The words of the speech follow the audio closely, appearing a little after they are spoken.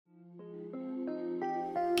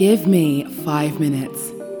Give me 5 minutes.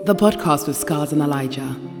 The podcast with Scars and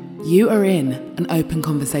Elijah. You are in an open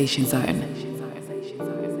conversation zone.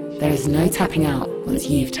 There is no tapping out once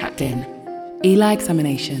you've tapped in. Eli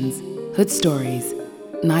examinations, hood stories,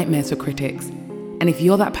 nightmares for critics. And if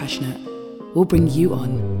you're that passionate, we'll bring you on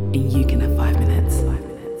and you can have 5 minutes.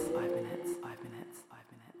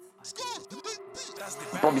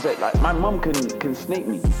 Probably say, like, my mum can snake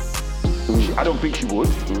me. I don't think she would.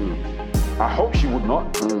 I hope she would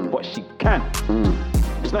not, but she can.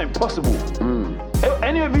 It's not impossible.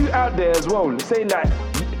 Any of you out there as well saying that,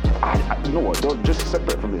 you know what, don't just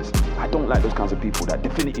separate from this. I don't like those kinds of people that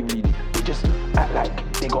definitively, they just act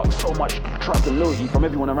like they got so much trust and loyalty from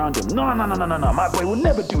everyone around them. No, my boy will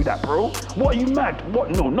never do that, bro. What, are you mad? What?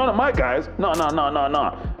 No, none of my guys. No.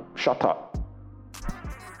 Shut up.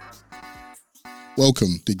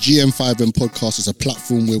 Welcome. The GM5M podcast is a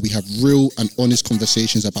platform where we have real and honest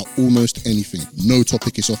conversations about almost anything. No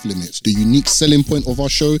topic is off limits. The unique selling point of our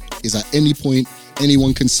show is at any point,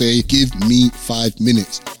 anyone can say, give me 5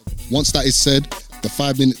 minutes. Once that is said, the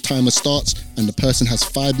 5 minute timer starts and the person has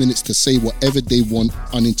 5 minutes to say whatever they want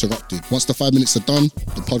uninterrupted. Once the 5 minutes are done,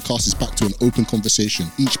 the podcast is back to an open conversation.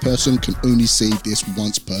 Each person can only say this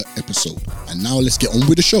once per episode. And now let's get on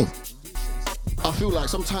with the show. I feel like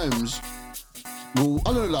sometimes... Well,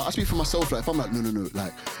 I don't know, like, I speak for myself, like, if I'm like, no,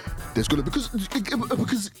 like, there's gonna, because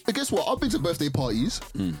guess what, I've been to birthday parties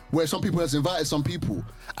where some people has invited some people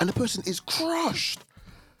and the person is crushed.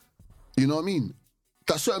 You know what I mean?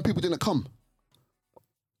 That certain people didn't come.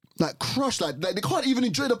 Like, crushed, like they can't even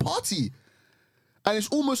enjoy the party. And it's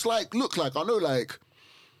almost like, look, like, I know, like,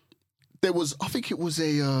 there was, I think it was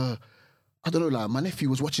I don't know, like, my nephew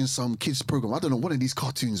was watching some kids program, I don't know, one of these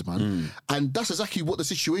cartoons, man. And that's exactly what the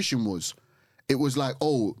situation was. It was like,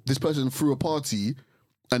 oh, this person threw a party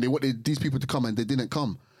and they wanted these people to come and they didn't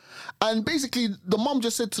come. And basically, the mum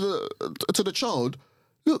just said to the child,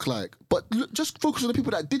 look, like, but look, just focus on the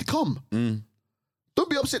people that did come. Don't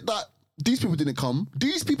be upset that these people didn't come.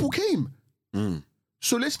 These people came.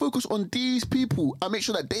 So let's focus on these people and make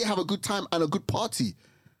sure that they have a good time and a good party.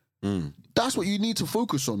 That's what you need to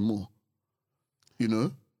focus on more. You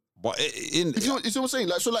know? But you see what I'm saying?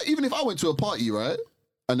 Like, so, like, even if I went to a party, right?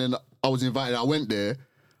 And then I was invited, I went there,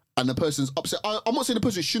 and the person's upset. I'm not saying the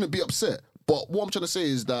person shouldn't be upset, but what I'm trying to say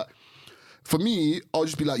is that, for me, I'll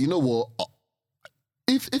just be like, you know what?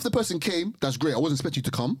 If the person came, that's great. I wasn't expecting you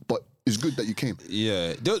to come, but it's good that you came.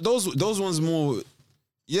 Yeah, those ones more,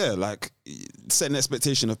 yeah, like setting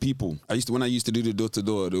expectation of people. When I used to do the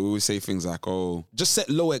door-to-door, they always say things like, oh, just set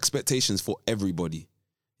low expectations for everybody.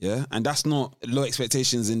 Yeah, and that's not low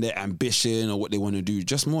expectations in their ambition or what they want to do.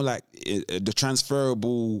 Just more like the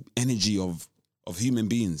transferable energy of human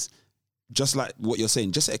beings. Just like what you're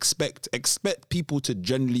saying. Just expect people to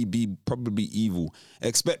generally be probably evil.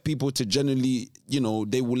 Expect people to generally,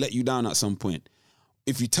 they will let you down at some point.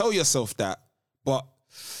 If you tell yourself that, but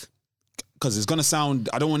because it's gonna sound,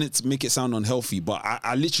 I don't want it to make it sound unhealthy, but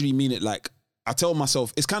I literally mean it. Like, I tell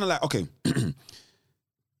myself, it's kind of like, okay.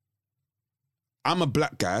 I'm a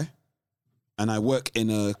black guy and I work in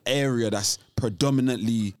an area that's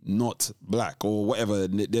predominantly not black or whatever.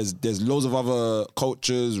 There's loads of other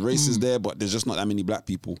cultures, races there, but there's just not that many black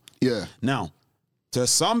people. Yeah. Now, to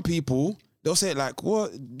some people, they'll say it like, well,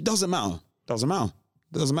 doesn't matter. Doesn't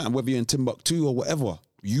matter whether you're in Timbuktu or whatever.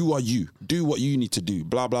 You are you. Do what you need to do.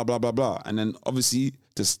 Blah, blah, blah, blah, blah. And then obviously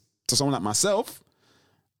to someone like myself,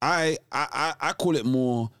 I call it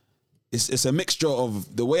more... It's a mixture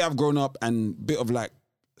of the way I've grown up and bit of like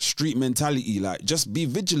street mentality. Like, just be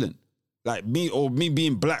vigilant. Like me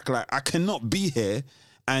being black, like I cannot be here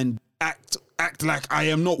and act like I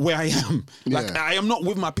am not where I am. Like, I am not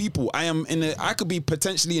with my people. I could be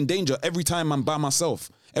potentially in danger every time I'm by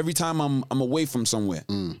myself. Every time I'm away from somewhere.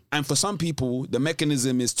 And for some people, the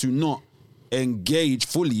mechanism is to not engage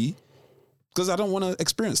fully because I don't want to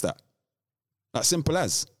experience that. Like, simple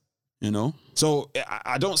as. So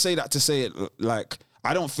I don't say that to say it like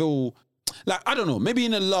I don't feel like, I don't know, maybe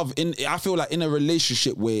I feel like in a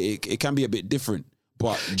relationship where it can be a bit different,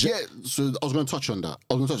 but yeah. So I was going to touch on that.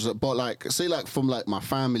 But like, say like from like my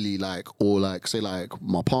family, like, or like say like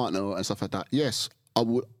my partner and stuff like that. Yes, I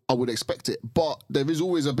would expect it, but there is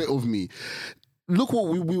always a bit of me. Look what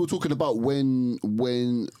we were talking about when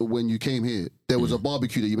you came here. There was a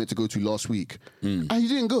barbecue that you meant to go to last week, and you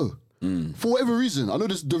didn't go. For whatever reason. I know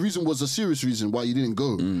the reason was a serious reason why you didn't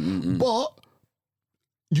go. But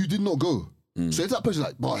you did not go. So if that person's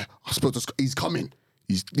like, boy, I suppose he's coming.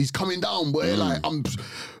 He's coming down, boy. Like,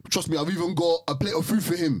 trust me, I've even got a plate of food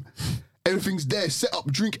for him. Everything's there, set up,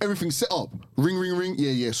 drink, everything's set up. Ring, ring, ring.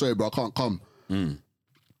 Yeah, sorry, bro, I can't come.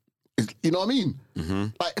 You know what I mean?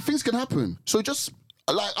 Like things can happen. So just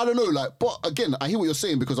like I don't know, like. But again, I hear what you're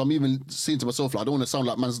saying because I'm even saying to myself, like, I don't want to sound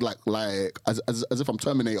like man's like as if I'm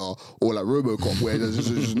Terminator or like RoboCop, where there's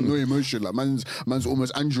just no emotion. Like man's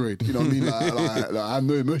almost Android. You know what I mean? Like I have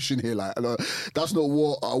no emotion here. Like that's not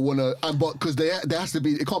what I want to. And but because there has to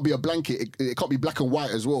be, it can't be a blanket. It can't be black and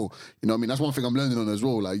white as well. You know what I mean? That's one thing I'm learning on as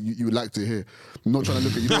well. Like you would like to hear. I'm not trying to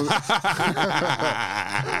look at you.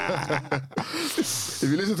 If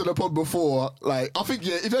you listen to the pod before, like I think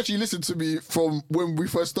if you actually listen to me from when we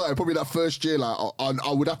first started, probably that first year, like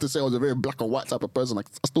I would have to say I was a very black and white type of person. Like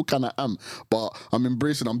I still kind of am, but I'm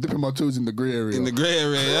embracing. I'm dipping my toes in the grey area. In the grey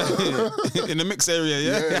area, yeah. In the mix area,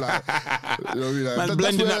 yeah. Yeah, like, you know what I mean? Like, Man's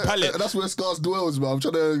blending that palette. That's where Scars dwells, man. I'm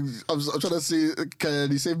trying to see, can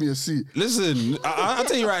he save me a seat? Listen, I'll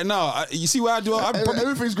tell you right now. You see where I do?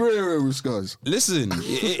 Everything's grey area with Scars. Listen,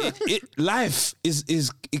 life is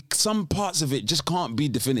some parts of it just can't be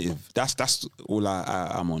definitive. That's all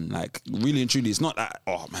I'm on. Like really and truly, it's not that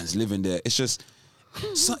man's living there. It's just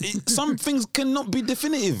some things cannot be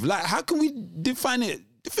definitive. Like how can we define it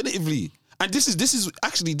definitively? And this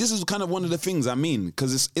is kind of one of the things I mean,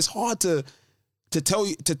 because it's hard to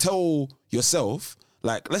tell yourself.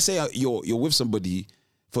 Like let's say you're with somebody,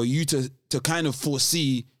 for you to kind of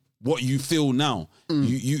foresee what you feel now.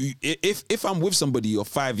 You if I'm with somebody of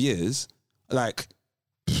 5 years, like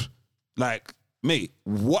mate,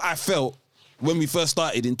 what I felt when we first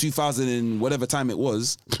started in 2000 and whatever time it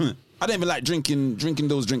was, I don't even like drinking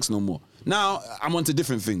those drinks no more. Now I'm onto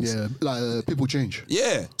different things. Yeah, like people change.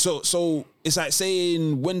 Yeah, so it's like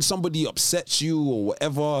saying when somebody upsets you or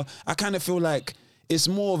whatever, I kind of feel like it's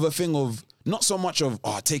more of a thing of not so much of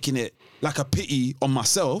taking it like a pity on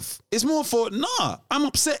myself. It's more for I'm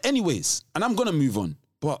upset anyways, and I'm gonna move on.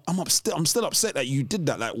 But I'm still upset that you did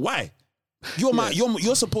that. Like why?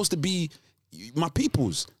 You're supposed to be my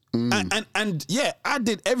people's. And yeah, I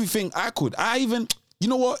did everything I could. I even, you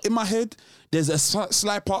know what, in my head, there's a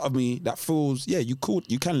slight part of me that feels, you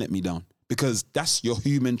can let me down because that's your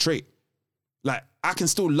human trait. Like, I can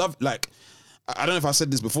still love, like, I don't know if I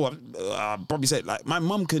said this before. I probably said, like, my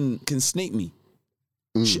mum can snake me.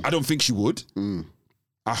 I don't think she would.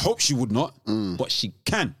 I hope she would not, but she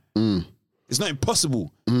can. It's not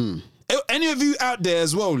impossible. Any of you out there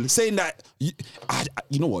as well saying that, you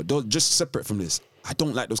know what, just separate from this. I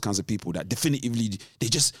don't like those kinds of people that definitively, they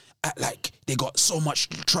just act like they got so much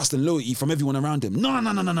trust and loyalty from everyone around them. No.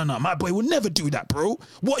 My boy will never do that, bro.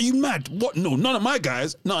 What, are you mad? What? No, none of my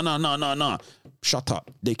guys. No. Shut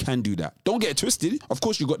up. They can do that. Don't get it twisted. Of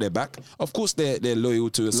course you got their back. Of course they're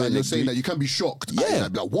loyal to a certain Like saying that you can be shocked. Yeah.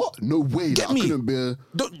 Like, what? No way. Get like, me. I couldn't be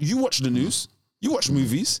Don't, you watch the news. You watch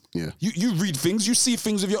movies. Yeah. You read things. You see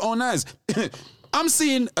things with your own eyes. I'm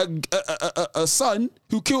seeing a son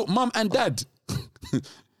who killed mum and dad.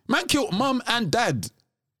 Man killed mum and dad.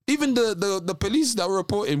 Even the police that were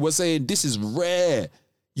reporting were saying this is rare.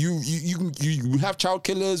 You have child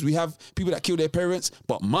killers. We have people that kill their parents,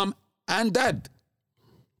 but mum and dad.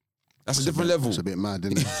 That's a different level. It's a bit mad,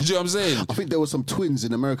 isn't it? Do you know what I'm saying? I think there were some twins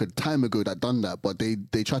in America time ago that done that, but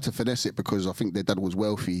they tried to finesse it because I think their dad was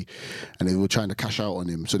wealthy, and they were trying to cash out on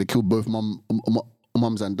him. So they killed both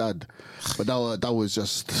mums and dad. But that was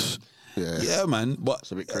just. Yeah, man. But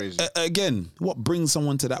it's a bit crazy. Again, what brings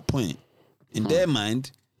someone to that point? In their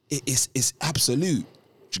mind, it's absolute.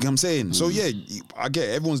 Do you get what I'm saying? So yeah, I get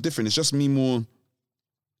it. Everyone's different. It's just me more.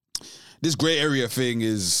 This grey area thing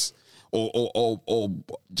is, or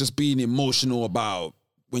just being emotional about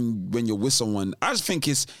when you're with someone. I just think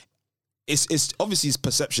it's obviously it's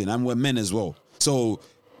perception, and we're men as well. So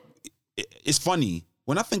it's funny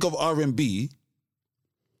when I think of R&B.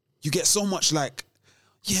 You get so much like.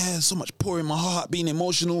 Yeah, so much pouring my heart, being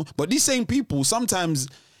emotional. But these same people, sometimes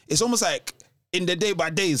it's almost like in the day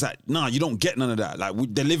by day, it's like, nah, you don't get none of that. Like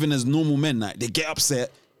they're living as normal men. Like they get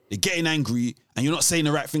upset, they're getting angry, and you're not saying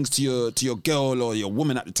the right things to your girl or your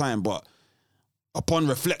woman at the time. But upon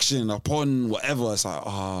reflection, upon whatever, it's like,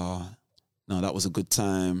 no, that was a good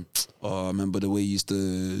time. Oh, I remember the way you used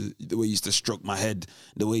to stroke my head,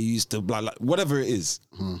 the way you used to blah, blah, whatever it is.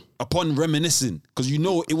 Upon reminiscing, because you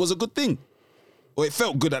know it was a good thing. Or it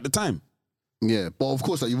felt good at the time. Yeah, but of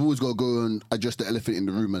course, like, you've always got to go and address the elephant in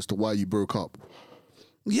the room as to why you broke up.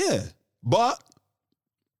 Yeah, but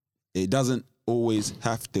it doesn't always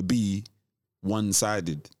have to be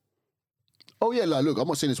one-sided. Oh yeah, like look, I'm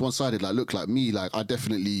not saying it's one-sided. Like look, like me, like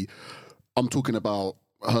I'm talking about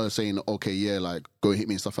her saying, okay, yeah, like go hit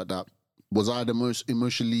me and stuff like that. Was I the most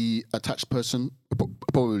emotionally attached person?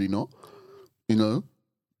 Probably not. You know,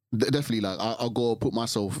 definitely. Like I'll go put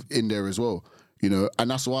myself in there as well. You know, and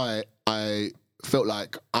that's why I felt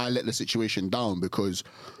like I let the situation down because,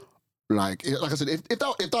 like I said, if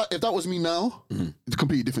that was me now, it's a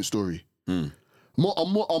completely different story. I'm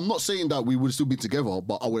not saying that we would still be together,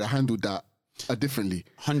 but I would have handled that differently.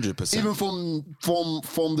 100%. Even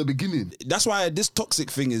from the beginning. That's why this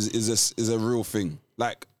toxic thing is a real thing.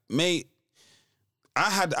 Like, mate, I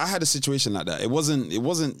had a situation like that. It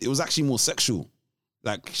was actually more sexual.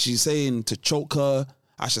 Like, she's saying to choke her,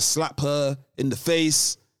 I should slap her in the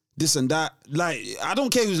face, this and that. Like, I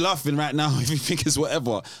don't care who's laughing right now if you think it's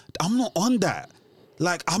whatever. I'm not on that.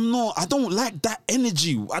 Like, I don't like that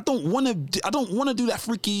energy. I don't want to do that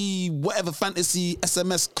freaky whatever fantasy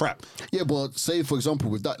SMS crap. Yeah, but say for example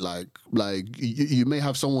with that, like you may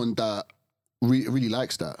have someone that really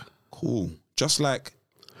likes that. Cool. Just like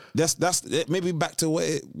that's maybe back to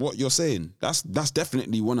what you're saying. That's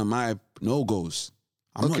definitely one of my no-goes.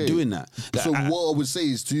 I'm not doing that. So what I would say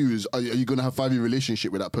is to you is, are you going to have a 5-year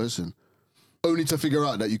relationship with that person? Only to figure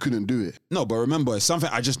out that you couldn't do it. No, but remember, it's something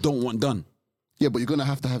I just don't want done. Yeah, but you're going to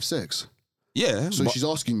have sex. Yeah. So she's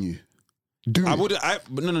asking you.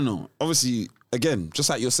 No. Obviously, again, just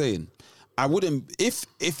like you're saying, I wouldn't, if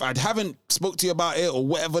I haven't spoke to you about it or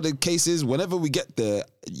whatever the case is, whenever we get there,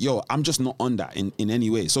 I'm just not on that in any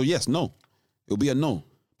way. So yes, no. It'll be a no.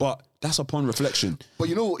 But that's upon reflection. But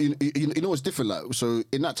you know what's different? Like, so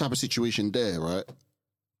in that type of situation there, right?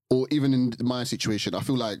 Or even in my situation, I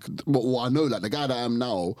feel like, I know, like the guy that I am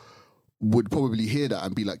now would probably hear that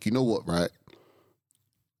and be like, you know what, right?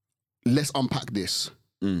 Let's unpack this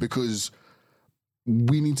because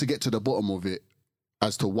we need to get to the bottom of it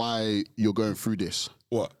as to why you're going through this.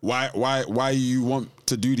 What? Why you want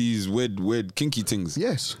to do these weird kinky things?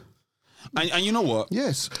 Yes. And you know what?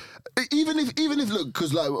 Yes. Even if look,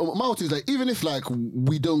 because like my whole thing is like, even if like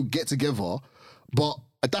we don't get together, but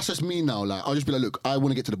that's just me now. Like, I'll just be like, look, I want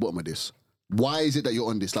to get to the bottom of this. Why is it that you're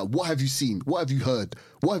on this? Like, what have you seen? What have you heard?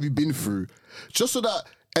 What have you been through? Just so that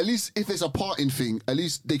at least if it's a parting thing, at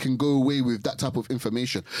least they can go away with that type of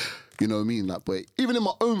information. You know what I mean? Like, but even in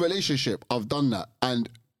my own relationship, I've done that, and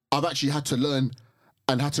I've actually had to learn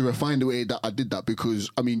and had to refine the way that I did that, because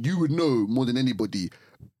I mean, you would know more than anybody,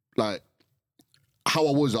 like how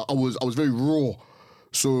I was very raw.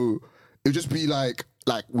 So it'd just be like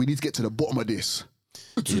we need to get to the bottom of this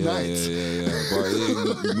tonight. Yeah.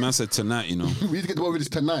 But man said tonight, you know. We need to get to the bottom of this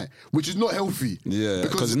tonight, which is not healthy. Yeah,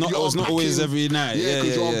 because it's not always every night. Yeah,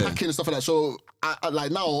 because you're unpacking and stuff like that. So I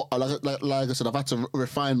like now, like I said, I've had to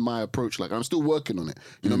refine my approach. Like, I'm still working on it.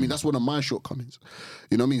 You know what I mean? That's one of my shortcomings.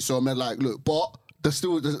 You know what I mean? So I'm like, look, but there's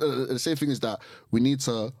still the same thing is that we need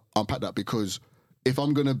to unpack that, because if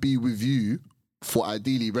I'm gonna be with you for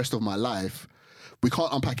ideally rest of my life, we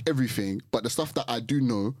can't unpack everything, but the stuff that I do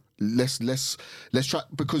know, let's try,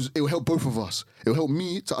 because it will help both of us. It will help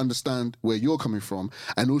me to understand where you're coming from,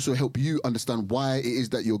 and also help you understand why it is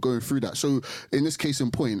that you're going through that. So in this case in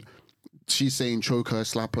point, she's saying choke her,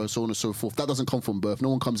 slap her, so on and so forth. That doesn't come from birth. No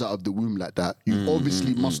one comes out of the womb like that. You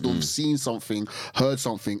obviously must have seen something, heard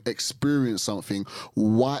something, experienced something.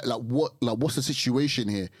 Why? What's the situation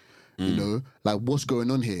here? You know, like what's going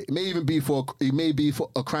on here? It may be for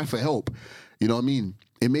a cry for help. You know what I mean?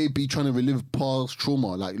 It may be trying to relive past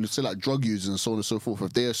trauma, like let's say like drug users and so on and so forth.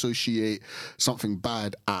 If they associate something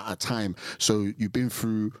bad at a time, so you've been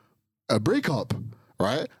through a breakup,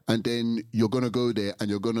 right? And then you're gonna go there and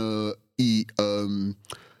you're gonna eat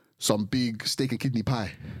some big steak and kidney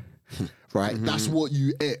pie, right? That's what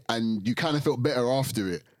you ate, and you kind of felt better after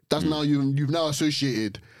it. That's now you've now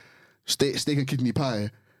associated steak and kidney pie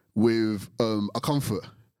with a comfort.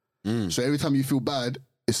 So every time you feel bad,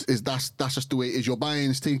 that's just the way it is. You're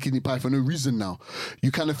buying steak and kidney pie for no reason now.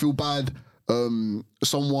 You kind of feel bad.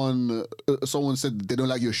 Someone said they don't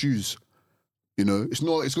like your shoes. You know, it's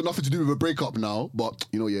got nothing to do with a breakup now, but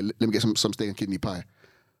you know, let me get some steak and kidney pie.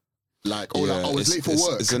 Like, I was late for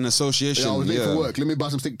work. It's an association. Yeah, I was late for work. Let me buy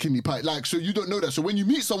some steak and kidney pie. Like, so you don't know that. So when you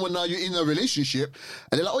meet someone now, you're in a relationship,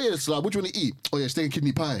 and they're like, oh yeah, it's like, what do you want to eat? Oh yeah, steak and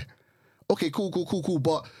kidney pie. Okay, cool.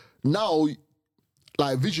 But now,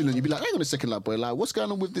 like, vigilant, you'd be like, hang on a second, like, boy, like, what's going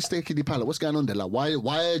on with this steak and kidney pie? Like, what's going on there? Like,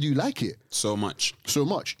 why do you like it so much?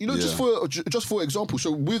 You know, just for example.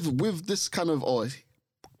 So with this kind of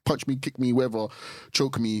punch me, kick me, whatever,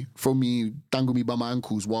 choke me, throw me, dangle me by my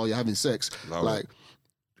ankles while you're having sex, like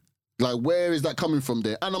where is that coming from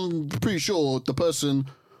there? And I'm pretty sure the person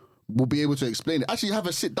will be able to explain it. Actually, have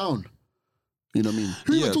a sit down. You know what I mean?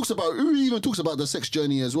 Who even talks about the sex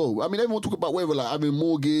journey as well? I mean, everyone talk about whether like having a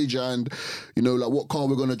mortgage and, you know, like what car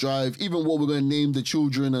we're going to drive, even what we're going to name the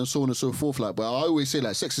children and so on and so forth. Like, but I always say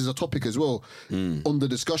like sex is a topic as well on the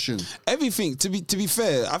discussion. Everything, to be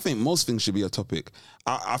fair, I think most things should be a topic.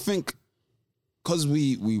 I think because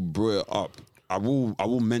we brought it up, I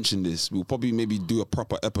will mention this. We'll probably maybe do a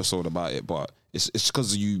proper episode about it, but it's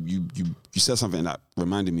because you said something that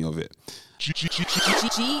reminded me of it.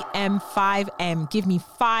 GM5M, give me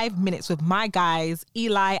 5 minutes with my guys,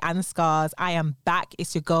 Eli and Scars. I am back.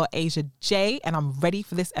 It's your girl, Asia J, and I'm ready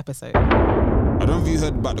for this episode. I don't know if you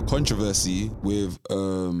heard about the controversy with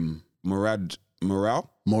Murad Morale.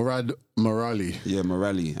 Yeah,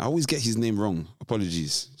 Morali. I always get his name wrong.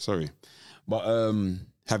 Apologies. Sorry. But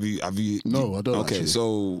have you No, I don't. Okay, actually.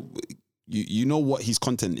 so you know what his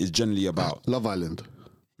content is generally about. Love Island.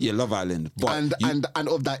 Yeah, Love Island. But And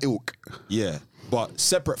of that ilk. yeah, but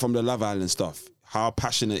separate from the Love Island stuff, how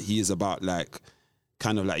passionate he is about like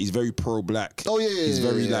kind of like he's very pro-black. Oh yeah, he's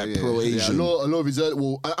very pro-Asian. Yeah, a lot of his early,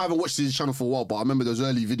 well, I haven't watched his channel for a while, but I remember those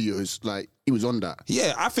early videos. Like he was on that.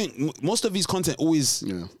 Yeah, I think most of his content always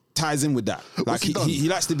ties in with that. Like he done? he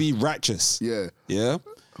likes to be righteous. Yeah. Yeah.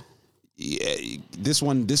 Yeah, this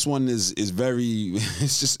one is very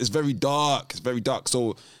it's very dark. It's very dark.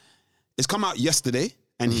 So it's come out yesterday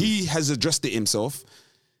and he has addressed it himself.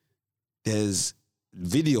 There's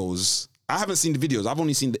videos. I haven't seen the videos. I've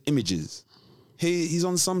only seen the images. He's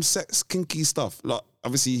on some sex kinky stuff. Like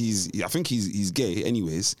obviously I think he's gay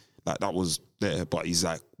anyways. Like that was there, but he's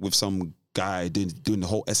like with some guy doing the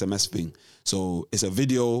whole SMS thing. So it's a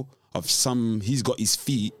video of he's got his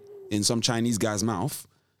feet in some Chinese guy's mouth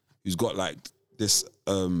who's got like this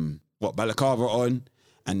balaclava on,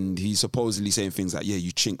 and he's supposedly saying things like, yeah,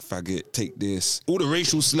 you chink faggot, take this, all the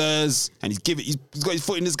racial slurs, and he's got his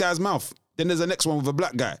foot in this guy's mouth. Then there's the next one with a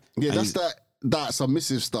black guy. Yeah, that's that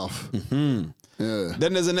submissive stuff. Mm-hmm. Yeah.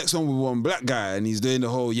 Then there's the next one with one black guy, and he's doing the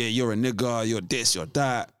whole, yeah, you're a nigger, you're this, you're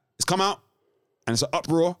that. It's come out, and it's an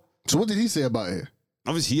uproar. So what did he say about it?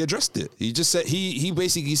 Obviously, he addressed it. He just said, he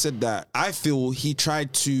basically said that I feel he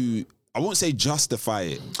tried to, I won't say justify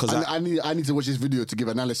it, because I need to watch this video to give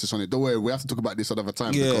analysis on it. Don't worry, we have to talk about this another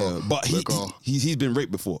time. Yeah, but he's been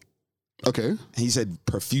raped before. Okay. He said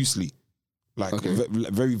profusely, like Okay.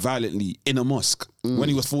 very violently in a mosque when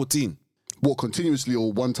he was 14. What, continuously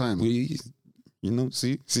or one time? See,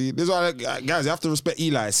 this is why, guys, you have to respect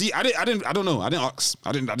Eli. See, I don't know. I didn't ask.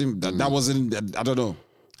 That wasn't, I don't know.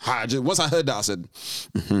 Once I heard that, I said,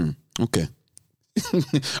 okay.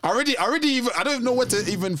 I don't know what to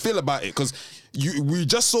even feel about it, because we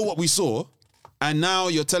just saw what we saw, and now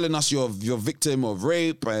you're telling us you're victim of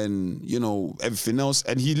rape and everything else,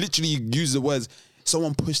 and he literally used the words,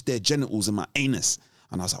 someone pushed their genitals in my anus,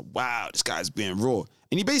 and I was like, wow, this guy's being raw,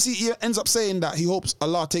 and he basically ends up saying that he hopes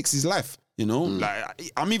Allah takes his life.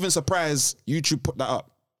 Like I'm even surprised YouTube put that up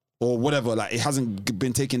or whatever. Like it hasn't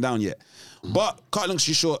been taken down yet. But cut long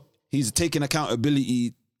story short, he's taking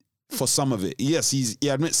accountability for some of it. Yes, he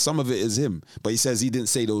admits some of it is him, but he says he didn't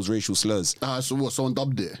say those racial slurs. So what? Someone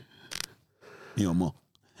dubbed it. More.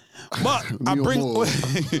 But I bring all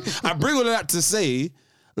of that to say,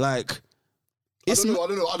 like, I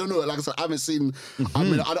don't know. Like I said, I haven't seen. I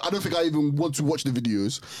mean, I don't think I even want to watch the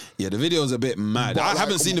videos. Yeah, the video's a bit mad. I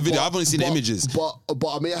haven't seen the video. I've only seen the images. But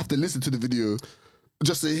I may have to listen to the video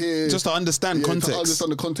just to hear, just to understand context. To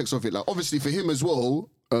understand the context of it. Like obviously for him as well,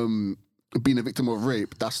 being a victim of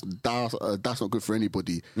rape, that's not good for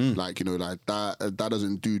anybody. Like that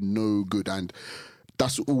doesn't do no good, and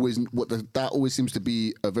that's always that always seems to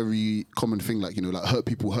be a very common thing. Like like hurt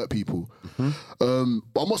people. But I'm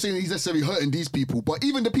not saying he's necessarily hurting these people, but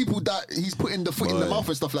even the people that he's putting the foot in the mouth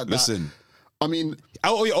and stuff like that. Listen. I mean,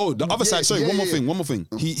 the other side. Sorry, one more thing.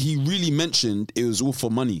 He really mentioned it was all for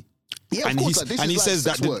money. Yeah, and of course. He says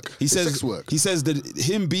that he says that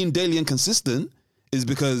him being daily inconsistent is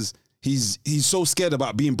because he's so scared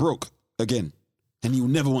about being broke again, and he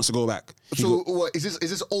never wants to go back. What is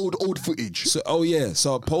this old footage? So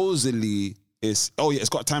supposedly it's got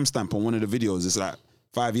a timestamp on one of the videos. It's like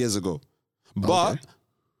 5 years ago, but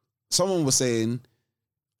someone was saying,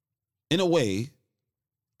 in a way,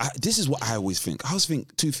 this is what I always think. I always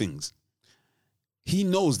think two things. He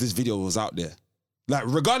knows this video was out there. Like,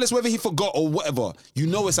 regardless whether he forgot or whatever,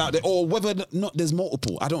 it's out there, or whether or not there's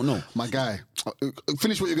multiple. I don't know. My guy,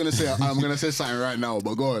 finish what you're gonna say. I'm gonna say something right now,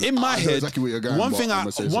 but go on. In my head, exactly what you're going. One thing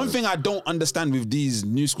I don't understand with these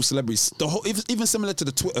new school celebrities, even similar to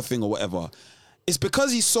the Twitter thing or whatever, it's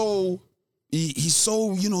because he's so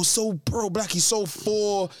so pro-black. He's so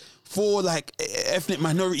for like ethnic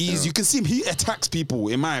minorities. You can see him. He attacks people,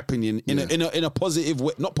 in my opinion, in a positive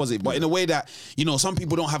way, not positive, but in a way that some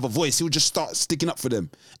people don't have a voice. He'll just start sticking up for them,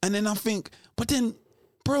 and then I think, but then,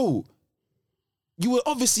 bro, you were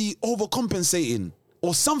obviously overcompensating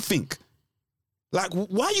or something. Like,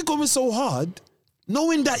 why are you going so hard,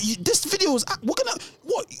 knowing that this video is we're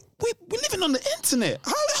living on the internet?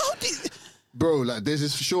 How Bro, like there's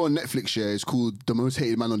this show on Netflix, yeah, it's called The Most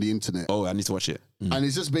Hated Man on the Internet. Oh, I need to watch it. And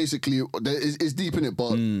it's just basically, it's deep in it,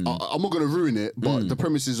 but I'm not going to ruin it, but the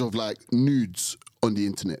premises of like nudes on the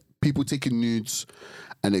internet. People taking nudes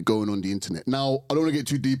and they're going on the internet. Now, I don't want to get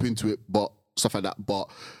too deep into it, but stuff like that, but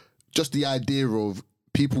just the idea of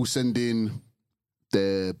people sending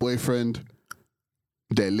their boyfriend,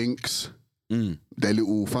 their links, their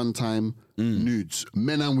little fun time, nudes,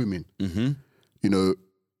 men and women, you know,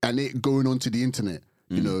 and it going onto the internet,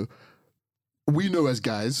 you know. We know as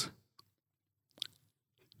guys,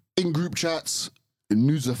 in group chats,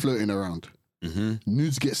 nudes are floating around.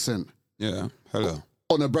 Nudes get sent. Yeah. Hello.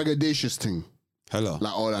 On a braggadocious thing. Hello.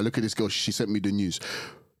 Like, oh, like, look at this girl, she sent me the news.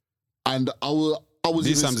 And I was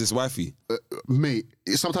These even, times it's wifey. mate,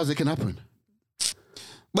 sometimes it can happen.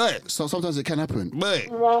 But So sometimes it can happen. Even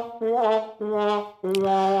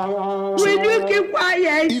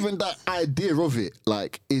that idea of it,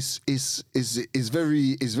 like, is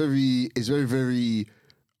very.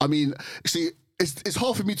 I mean, see, it's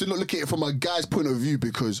hard for me to not look at it from a guy's point of view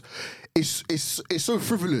because it's so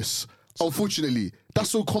frivolous. Unfortunately,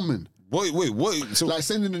 that's so common. wait, what? So Like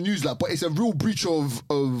sending the news, like, but it's a real breach of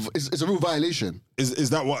it's a real violation. is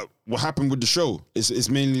that what happened with the show? It's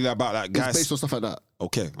mainly about like It's guys. based on stuff like that.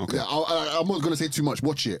 Okay. Yeah, I'm not gonna say too much.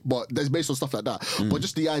 Watch it, but there's based on stuff like that. But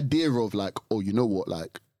just the idea of like, oh, you know what,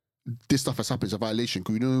 like this stuff has happened. It's a violation.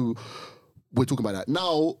 Cause you know we're talking about that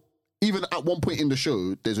now. Even at one point in the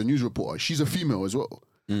show, there's a news reporter. She's a female as well,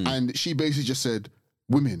 and she basically just said,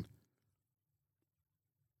 "Women,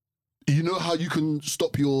 you know how you can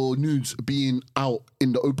stop your nudes being out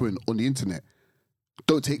in the open on the internet?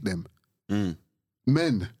 Don't take them.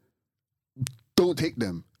 Men, don't take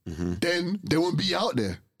them. Then they won't be out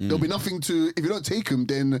there. There'll be nothing to, if you don't take them,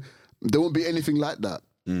 then there won't be anything like that."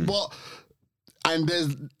 But, and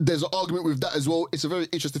there's an argument with that as well. It's a very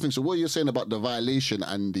interesting thing. So what you're saying about the violation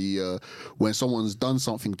and the, when someone's done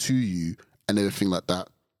something to you and everything like that,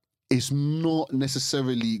 it's not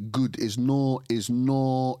necessarily good. It's not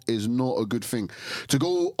a good thing. To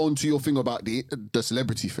go on to your thing about the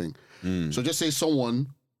celebrity thing. So just say someone,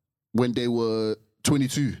 when they were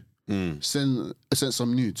 22, sent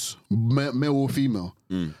some nudes, male or female,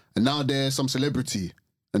 and now they're some celebrity,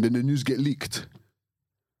 and then the news get leaked.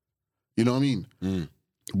 You know what I mean?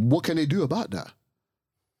 What can they do about that?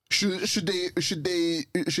 Should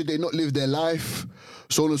they not live their life,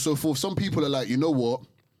 so on and so forth? Some people are like, you know what?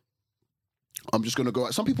 I'm just gonna go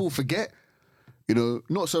out. Some people forget, you know,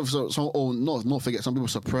 not forget. Some people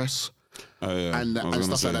suppress, and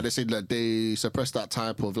stuff like that. They say that they suppress that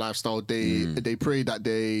type of lifestyle. They pray that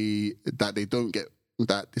they don't get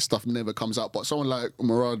that. This stuff never comes out. But someone like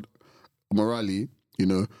Morali, you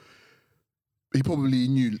know, he probably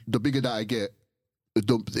knew the bigger that I get,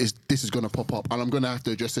 this is gonna pop up, and I'm gonna have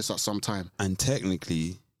to address this at some time. And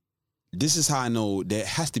technically, this is how I know there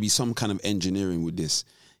has to be some kind of engineering with this.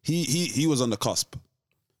 He was on the cusp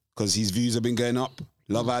because his views have been going up.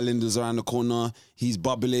 Love Island is around the corner. He's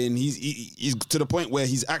bubbling. He's to the point where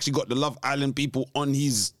he's actually got the Love Island people on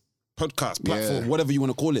his podcast platform, whatever you want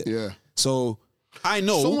to call it. Yeah. So I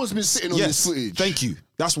know Someone's been sitting on this footage. Thank you.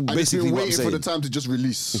 That's And basically been what I'm waiting saying. for the time to just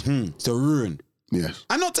release. To ruin. Yes.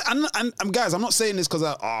 I'm guys. I'm not saying this because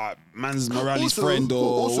man's Morali's friend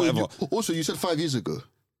or whatever. Also, you said 5 years ago.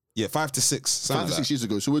 Yeah, 5 to 6. 5 to 6 years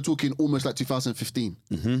ago. So we're talking almost like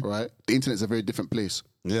 2015, right? The internet's a very different place.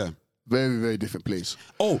 Yeah. Very, very different place.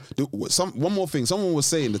 Oh, one more thing. Someone was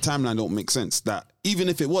saying the timeline don't make sense. That even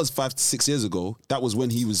if it was 5 to 6 years ago, that was when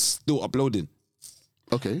he was still uploading.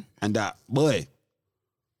 Okay. And that, boy.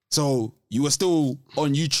 So you were still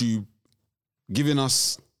on YouTube giving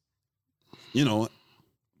us, you know,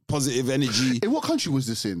 positive energy. In what country was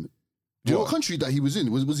this in? Do you know what country that he was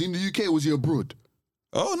in? Was he in the UK or was he abroad?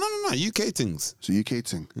 Oh, no. UK things. It's a UK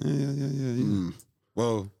thing. Yeah.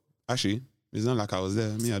 Well, actually, it's not like I was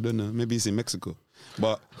there. I don't know. Maybe it's in Mexico.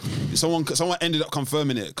 But someone ended up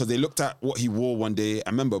confirming it because they looked at what he wore one day. I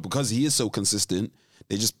remember because he is so consistent,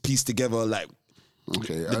 they just pieced together like.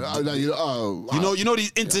 Okay. You know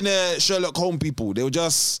these internet Sherlock Holmes people. They don't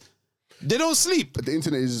sleep. But the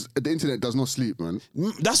internet does not sleep, man.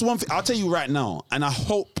 That's one thing I'll tell you right now, and I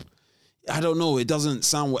hope. I don't know, it doesn't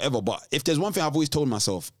sound whatever, but if there's one thing I've always told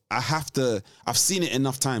myself, I've seen it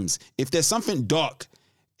enough times. If there's something dark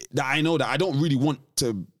that I know that I don't really want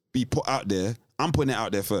to be put out there, I'm putting it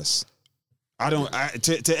out there first.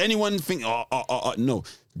 To anyone think, no,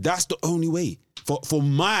 that's the only way for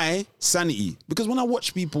my sanity. Because when I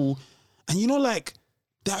watch people, and you know, like,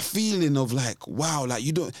 that feeling of like, wow, like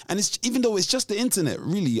you don't, and it's even though it's just the internet,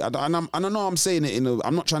 really. I know I'm saying it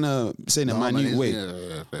I'm not trying to say it in a minute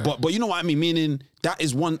way, but you know what I mean. Meaning that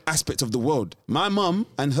is one aspect of the world. My mum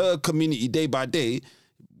and her community day by day.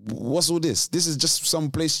 What's all this? This is just some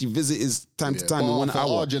place she visits time to time in 1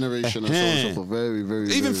 hour. Our generation and so on and so forth, very, very.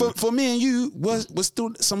 Even very, for me and you, we're still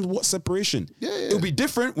somewhat separation. Yeah. It'll be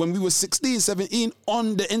different when we were 16, 17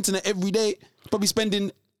 on the internet every day, probably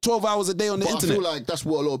spending 12 hours a day on the internet. I feel like that's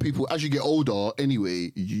what a lot of people, as you get older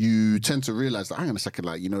anyway, you tend to realize that, hang on a second,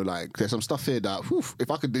 like, you know, like there's some stuff here that, if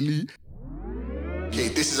I could delete. Okay,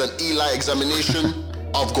 this is an Eli examination.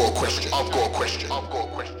 I've got a question.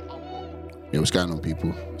 Yeah, what's going on,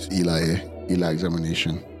 people? It's Eli here. Eli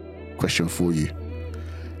examination. Question for you.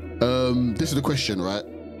 This is the question, right?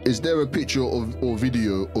 Is there a picture or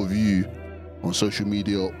video of you on social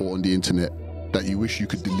media or on the internet that you wish you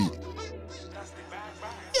could delete?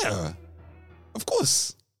 Yeah, of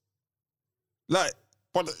course. Like,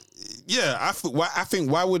 but yeah, I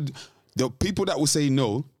think why would the people that would say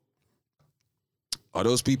no are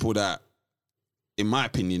those people that, in my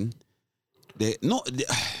opinion, they're not.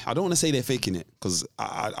 I don't want to say they're faking it because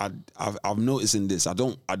I've noticed in this. I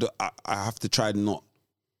have to try to not.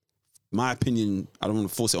 My opinion, I don't want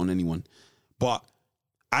to force it on anyone, but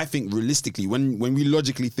I think realistically, when we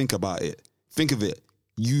logically think about it, think of it.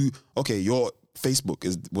 Your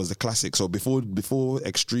Facebook was the classic. So before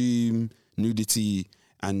extreme nudity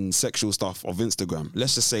and sexual stuff of Instagram,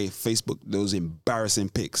 let's just say Facebook, those embarrassing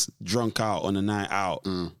pics, drunk out on a night out.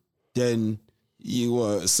 Then you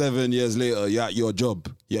were 7 years later, you're at your job,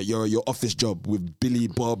 your office job with Billy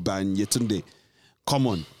Bob and Yetunde. Come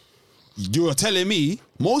on. You're telling me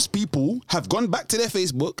most people have gone back to their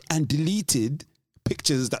Facebook and deleted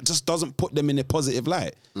pictures that just doesn't put them in a positive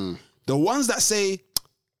light. The ones that say,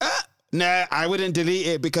 nah, I wouldn't delete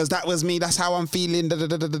it because that was me, that's how I'm feeling,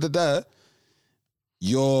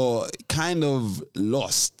 you're kind of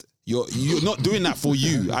lost. You're not doing that for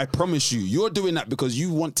you, I promise you. You're doing that because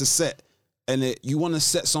you want to set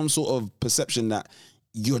some sort of perception that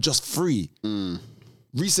you're just free.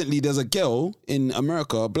 Recently, there's a girl in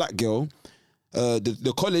America, a black girl.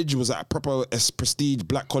 The college was at a proper prestige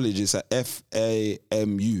black college. It's at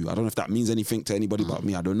FAMU. I don't know if that means anything to anybody but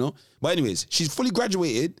me. I don't know. But anyways, she's fully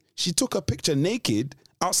graduated. She took a picture naked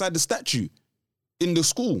outside the statue in the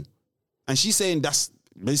school. And she's saying that's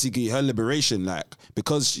basically her liberation. Like,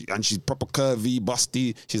 because she's proper curvy,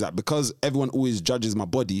 busty. She's like, because everyone always judges my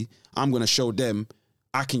body, I'm going to show them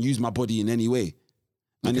I can use my body in any way.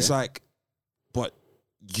 And it's like, but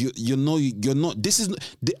you're not, this is,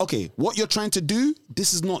 okay, what you're trying to do,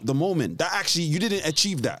 this is not the moment. That actually, you didn't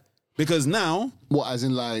achieve that. Because now... What, as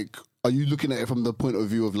in like, are you looking at it from the point of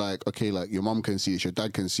view of like, okay, like your mum can see it, your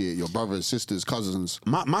dad can see it, your brothers, sisters, cousins?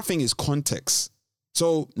 My thing is context.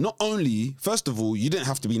 So not only, first of all, you didn't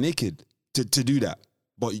have to be naked to do that,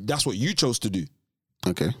 but that's what you chose to do.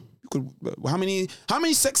 Okay. You could, how many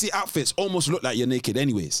sexy outfits almost look like you're naked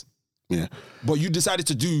anyways? Yeah. But you decided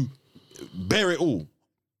to bear it all.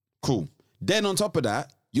 Cool. Then on top of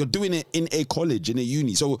that, you're doing it in a college, in a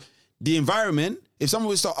uni. So the environment, if someone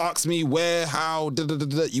would start asking me where, how,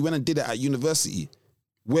 you went and did it at university,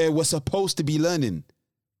 where we're supposed to be learning.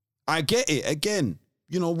 I get it. Again,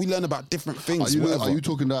 you know, we learn about different things. Are you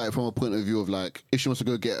talking about it from a point of view of like, if she wants to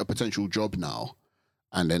go get a potential job now,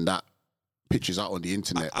 and then that picture's out on the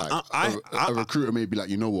internet, a recruiter may be like,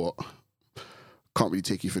 you know what? Can't really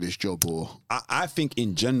take you for this job, or I think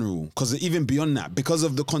in general, because even beyond that, because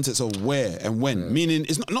of the context of where and when, meaning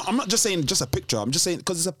it's not. I'm not just saying just a picture. I'm just saying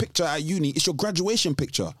because it's a picture at uni. It's your graduation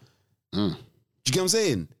picture. Do you get what I'm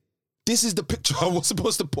saying? This is the picture I was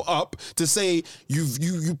supposed to put up to say you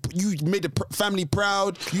made the family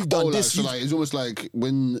proud. You've done this. So like, it's almost like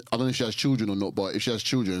when, I don't know if she has children or not, but if she has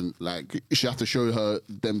children, like she have to show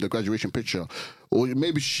them the graduation picture, or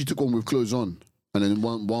maybe she took one with clothes on. And then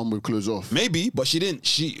one with clothes off. Maybe, but she didn't.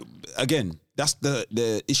 Again, that's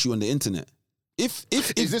the issue on the internet. If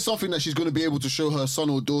is this something that she's going to be able to show her son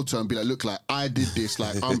or daughter and be like, look, like I did this,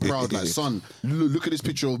 like I'm proud, like son, look at this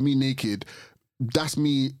picture of me naked. That's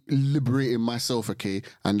me liberating myself, okay?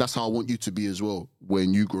 And that's how I want you to be as well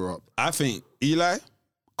when you grow up. I think Eli,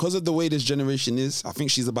 because of the way this generation is, I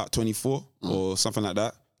think she's about 24 or something like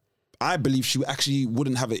that. I believe she actually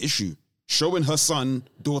wouldn't have an issue showing her son,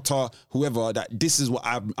 daughter, whoever, that this is what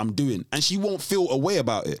I'm doing. And she won't feel a way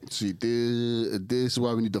about it. See, this is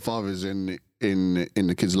why we need the fathers in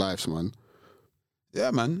the kids' lives, man.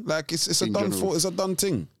 Yeah, man. Like, it's a done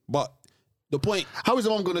thing. But the point... How is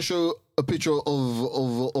the mom going to show a picture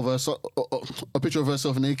of her son, a picture of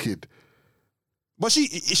herself naked? But she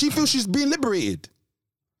feels she's being liberated.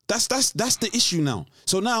 That's the issue now.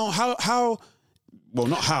 So now how well,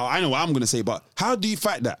 not how, I know what I'm gonna say, but how do you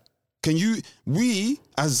fight that? We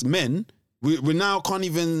as men, we now can't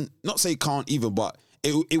even, not say can't even, but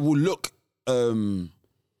it will look I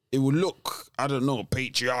don't know,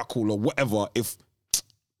 patriarchal or whatever if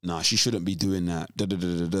she shouldn't be doing that.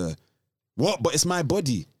 What? But it's my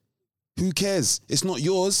body. Who cares? It's not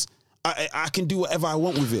yours. I can do whatever I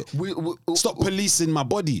want with it. Stop policing my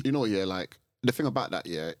body. You know, yeah, like the thing about that,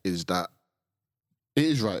 yeah, is that it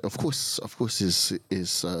is right. Of course,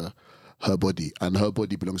 is her body, and her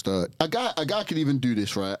body belongs to her. A guy can even do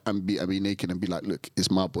this, right, and be naked and be like, look,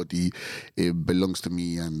 it's my body, it belongs to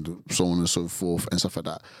me, and so on and so forth, and stuff like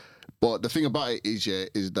that. But the thing about it is, yeah,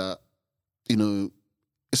 is that, you know,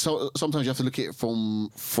 so sometimes you have to look at it from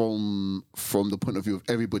the point of view of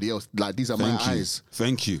everybody else. Like, these are my eyes.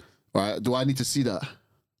 Thank you. Right? Do I need to see that?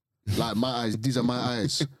 Like, my eyes, these are my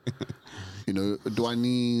eyes. You know, do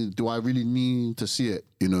I really need to see it?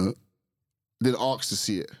 You know, did ask to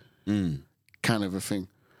see it? Kind of a thing.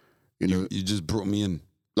 You know, you just brought me in.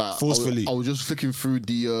 Like, forcefully. I was just flicking through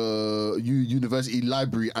the university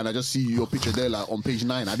library and I just see your picture there, like on page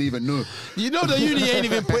 9. I didn't even know. You know the uni ain't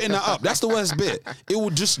even putting that up. That's the worst bit. It will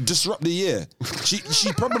just disrupt the year.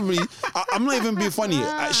 She probably, I'm not even being funny.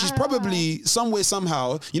 She's probably somewhere,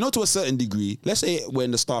 somehow, you know, to a certain degree, let's say we're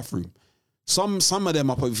in the staff room. Some of them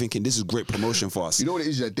are probably thinking this is great promotion for us. You know what it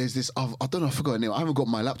is? There's this, I don't know, I forgot her name. I haven't got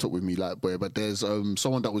my laptop with me, like, boy, but there's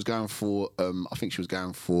someone that was going for, I think she was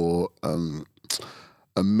going for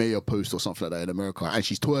a mayor post or something like that in America, and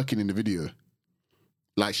she's twerking in the video.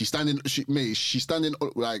 Like, she's standing,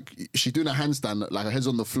 like, she's doing a handstand, like her head's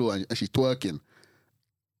on the floor, and she's twerking.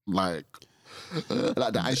 Like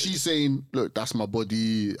that. And she's saying, look, that's my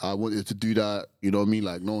body, I wanted to do that, you know what I mean?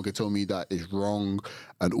 Like, no one can tell me that is wrong,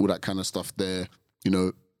 and all that kind of stuff there. You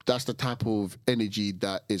know, that's the type of energy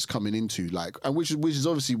that is coming into, like, and which is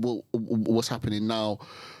obviously what's happening now,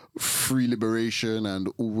 free liberation and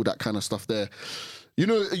all that kind of stuff there. You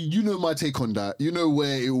know my take on that. You know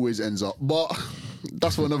where it always ends up, but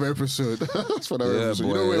that's for another episode. That's for another episode.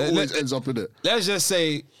 You know where it always ends up in it. Let's just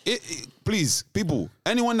say, please, people,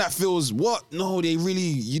 anyone that feels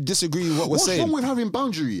you disagree with what we're saying. What's wrong with having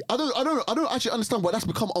boundary? I don't actually understand why that's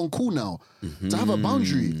become uncool now. To have a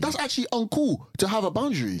boundary, that's actually uncool to have a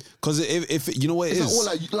boundary. Because if you know what it is,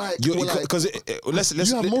 because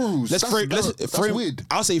you have morals. Let's frame. That's weird.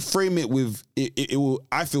 I'll say frame it with it will.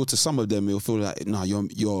 I feel to some of them it'll feel like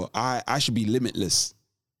I should be limitless.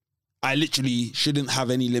 I literally shouldn't have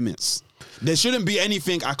any limits. There shouldn't be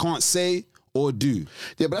anything I can't say or do.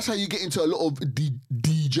 Yeah, but that's how you get into a lot of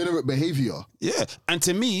degenerate behavior. Yeah, and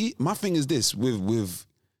to me, my thing is this with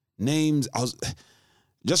names.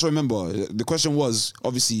 Just remember, the question was,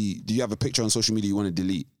 obviously, do you have a picture on social media you want to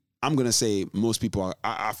delete? I'm going to say most people are,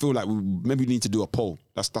 I feel like we maybe need to do a poll.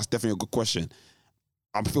 That's definitely a good question.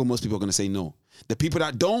 I feel most people are going to say no. The people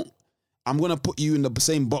that don't, I'm going to put you in the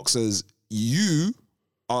same box as you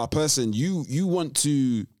are a person. You want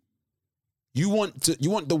the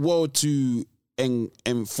world to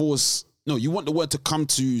enforce, no, you want the world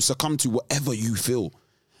to succumb to whatever you feel.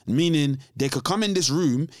 Meaning they could come in this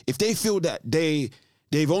room, if they feel that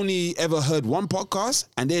they've only ever heard one podcast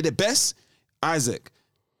and they're the best, Isaac,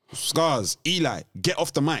 Scars, Eli, get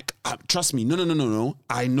off the mic. Trust me, no.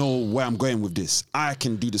 I know where I'm going with this. I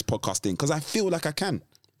can do this podcast thing because I feel like I can.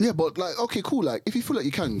 Yeah, but like, okay, cool. Like, if you feel like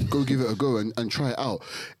you can, go give it a go and try it out.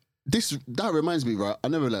 That reminds me, right? I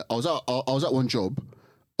was at one job,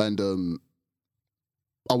 and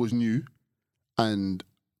I was new, and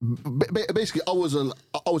basically I was a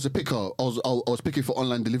picker. I was picking for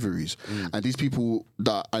online deliveries, and these people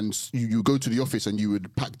you go to the office and you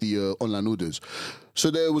would pack the online orders. So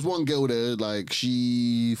there was one girl there, like,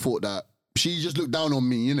 she thought that. She just looked down on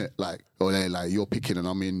me, innit? Like, like, you're picking and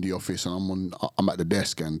I'm in the office and I'm at the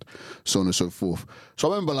desk and so on and so forth. So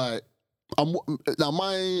I remember, like,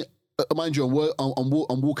 mind you,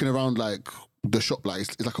 I'm walking around, like, the shop, like,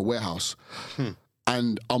 it's like a warehouse.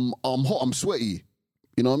 And I'm hot, I'm sweaty.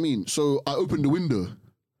 You know what I mean? So I opened the window,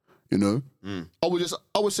 you know? I would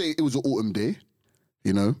say it was an autumn day,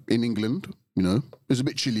 you know, in England. You know, it was a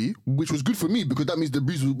bit chilly, which was good for me because that means the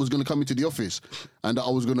breeze was going to come into the office and I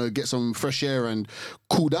was going to get some fresh air and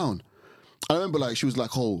cool down. I remember, like, she was like,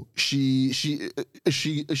 oh, she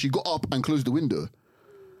got up and closed the window.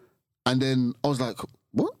 And then I was like,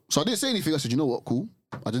 what? So I didn't say anything. I said, you know what, cool.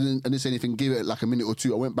 I didn't say anything, gave it like a minute or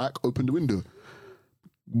two. I went back, opened the window.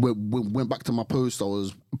 Went back to my post. I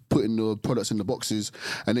was putting the products in the boxes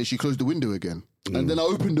and then she closed the window again. And then I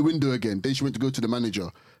opened the window again. Then she went to go to the manager.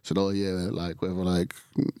 Said, oh yeah, like whatever, like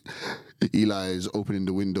Eli is opening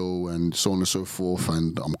the window and so on and so forth,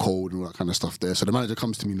 and I'm cold and all that kind of stuff there. So the manager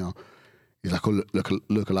comes to me now. He's like, oh look,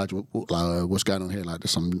 Elijah, what's going on here? Like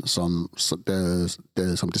there's some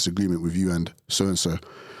disagreement with you and so.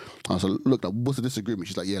 I was like, look, like, what's the disagreement?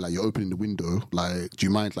 She's like, yeah, like you're opening the window. Like, do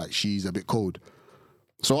you mind? Like she's a bit cold.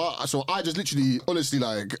 So I just literally, honestly,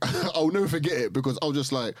 like I'll never forget it because I was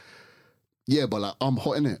just like, yeah, but like I'm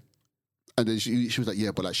hot in it. And then she was like,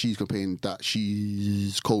 yeah, but like she's complaining that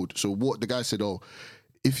she's cold. So what the guy said, oh,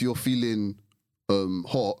 if you're feeling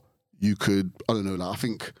hot, you could, I don't know, like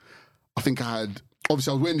I think I had,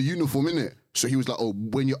 obviously I was wearing the uniform in it. So he was like, oh,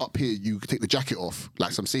 when you're up here, you can take the jacket off,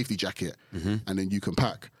 like some safety jacket, and then you can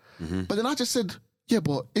pack. But then I just said, yeah,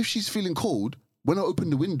 but if she's feeling cold, when I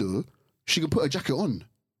open the window, she can put a jacket on.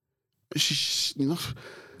 She, you know.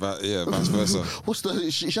 But yeah, vice versa.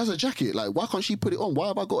 She has a jacket. Like, why can't she put it on? Why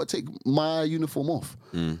have I got to take my uniform off?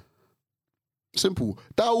 Simple.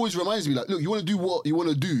 That always reminds me, like, look, you want to do what you want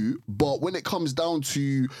to do, but when it comes down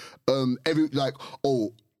to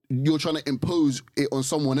you're trying to impose it on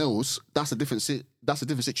someone else, that's a different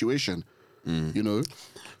situation. You know?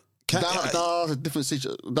 That's a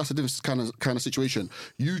different kind of situation.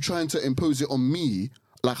 You trying to impose it on me,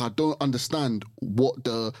 like I don't understand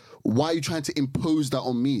why are you trying to impose that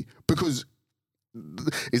on me? Because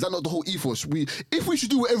is that not the whole ethos? If we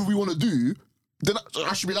should do whatever we want to do, then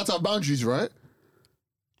I should be allowed to have boundaries, right?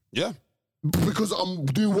 Yeah. Because I'm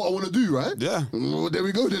doing what I want to do, right? Yeah. Well, there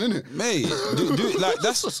we go then, innit? Mate, like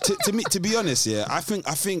that's to me. To be honest, yeah, I think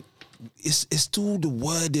it's still the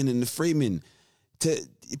wording and the framing. To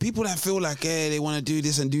people that feel like, hey, they want to do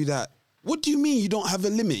this and do that. What do you mean you don't have a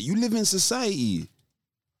limit? You live in society.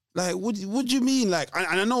 Like, what do you mean? Like,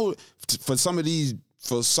 and I know for some of these,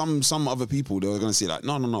 for some other people, they were gonna say like,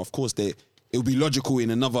 no. Of course, it would be logical in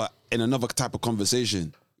another type of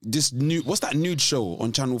conversation. What's that nude show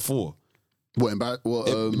on Channel 4? What how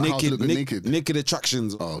to look naked? Naked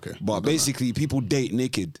attractions. Oh, okay. But basically, people date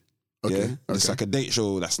naked. Okay. Yeah? It's like a date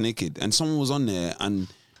show that's naked. And someone was on there, and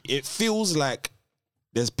it feels like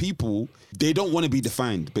there's people, they don't want to be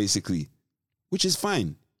defined, basically, which is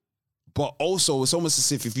fine. But also, it's almost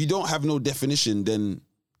as if you don't have no definition, then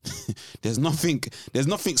there's nothing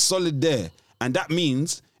solid there. And that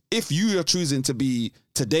means if you are choosing to be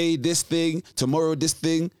today this thing, tomorrow this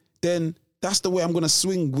thing, then that's the way I'm gonna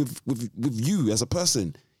swing with you as a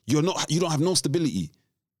person. You don't have no stability.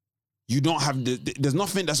 You don't have there's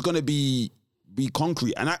nothing that's gonna be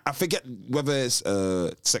concrete. And I forget whether it's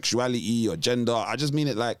sexuality or gender. I just mean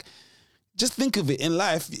it like, just think of it in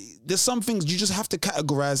life. There's some things you just have to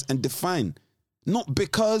categorize and define, not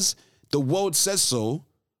because the world says so,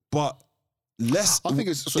 but I think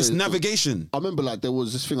it's navigation. I remember like there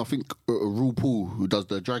was this thing. I think RuPaul, who does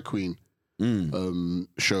the drag queen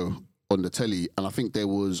show on the telly, and I think there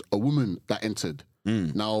was a woman that entered.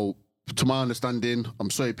 Now, to my understanding, I'm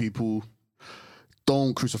sorry, people,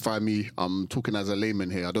 don't crucify me. I'm talking as a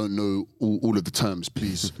layman here. I don't know all of the terms,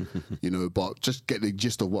 please. But just get the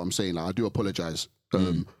gist of what I'm saying. Like, I do apologize.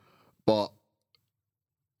 But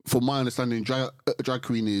for my understanding, drag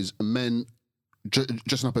queen is men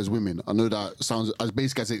dressing up as women. I know that sounds as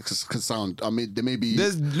basic as it can sound. I mean, there may be...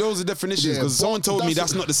 There's loads of definitions, because someone told me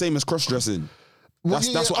that's not the same as cross-dressing.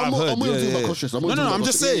 That's what I've heard. I'm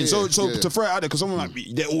just saying. So to throw it out there, because someone might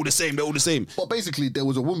be, they're all the same. But basically, there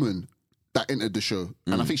was a woman that entered the show,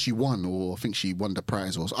 and I think she won, or I think she won the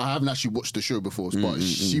prize. Or I haven't actually watched the show before, but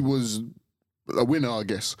she was a winner, I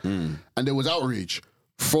guess. And there was outrage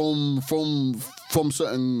from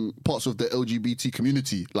certain parts of the LGBT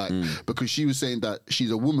community, like because she was saying that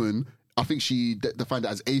she's a woman. I think she defined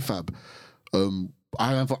it as AFAB.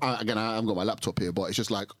 I haven't got my laptop here, but it's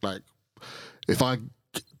just like if I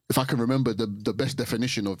can remember, the best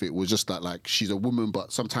definition of it was just that, like, she's a woman,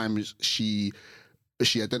 but sometimes she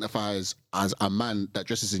identifies as a man that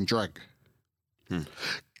dresses in drag.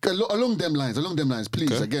 Along them lines,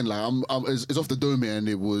 please. Okay. Again, like it's off the dome here, and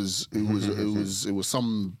it was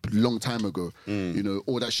some long time ago,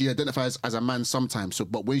 or that she identifies as a man sometimes. So,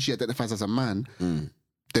 but when she identifies as a man,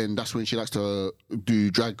 then that's when she likes to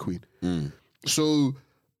do drag queen. So,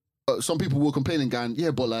 some people were complaining, going,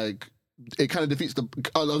 yeah, but like it kind of defeats the.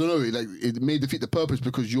 I don't know, like it may defeat the purpose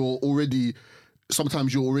because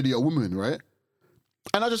sometimes you're already a woman, right?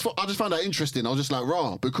 And I just found that interesting. I was just like,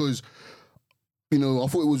 rah, because I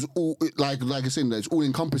thought it was all like I said, that it's all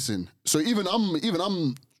encompassing. So even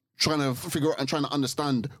I'm trying to figure out and trying to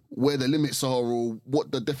understand where the limits are, or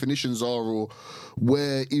what the definitions are, or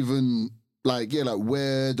where even like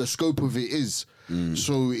where the scope of it is.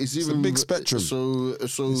 So it's even a big spectrum. So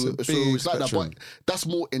it's like that, but that's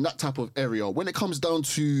more in that type of area. When it comes down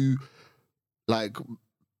to like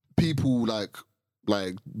people, like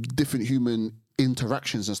different human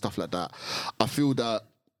interactions and stuff like that, I feel that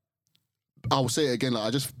I'll say it again. Like, I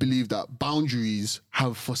just believe that boundaries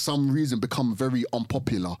have, for some reason, become very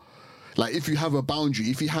unpopular. Like, if you have a boundary,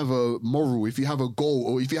 if you have a moral, if you have a goal,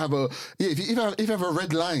 or if you have a if you have a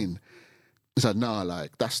red line, it's like, nah,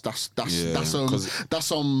 like that's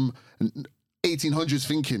some 1800s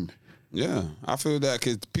thinking. Yeah, I feel that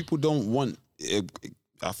because people don't want.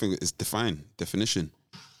 I feel it's definition.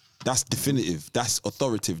 That's definitive. That's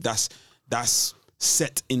authoritative. That's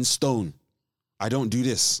set in stone. I don't do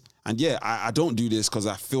this, and yeah, I don't do this because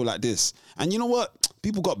I feel like this. And you know what?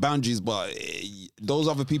 People got boundaries, but those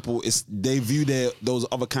other people, they view those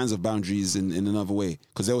other kinds of boundaries in another way.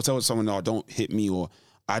 Because they will tell someone, "No, don't hit me," or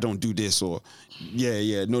 "I don't do this," or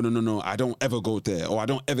no, I don't ever go there, or "I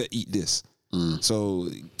don't ever eat this." So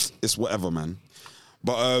it's whatever, man.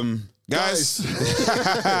 But guys,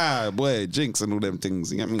 boy, jinx and all them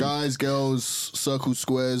things. You get me? Guys, girls, circles,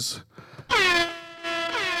 squares.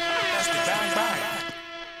 That's the bang bang.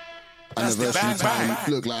 Anniversary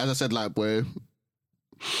time. Look, like as I said, like, boy,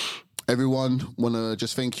 everyone wanna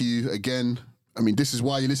just thank you again. I mean, this is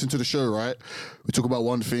why you listen to the show, right? We talk about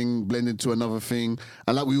one thing, blend into another thing,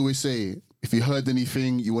 and like we always say, if you heard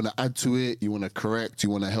anything, you want to add to it, you want to correct, you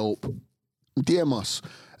want to help, DM us,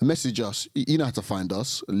 message us. You know how to find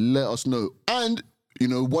us. Let us know, and you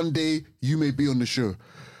know, one day you may be on the show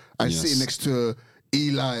and sitting next to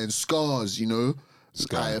Eli and Scars. You know.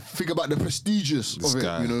 Think about the prestigious of it.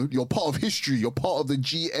 You know, you're part of history. You're part of the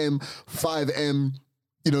GM 5M.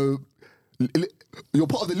 You know, you're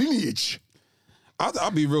part of the lineage. I'll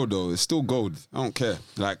be real though. It's still gold. I don't care.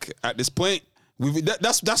 Like at this point,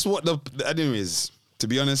 that's what the. Anyways, to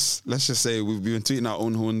be honest, let's just say we've been tweeting our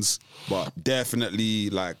own horns, but definitely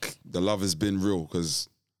like the love has been real because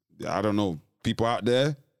I don't know, people out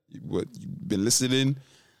there, you've been listening.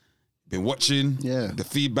 Been watching the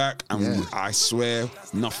feedback, and I swear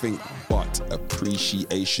nothing but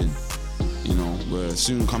appreciation. You know, we're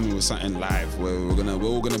soon coming with something live where we're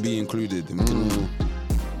all gonna be included and we can all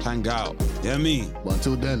hang out. You know what I mean? But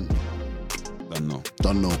until then,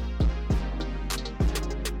 don't know.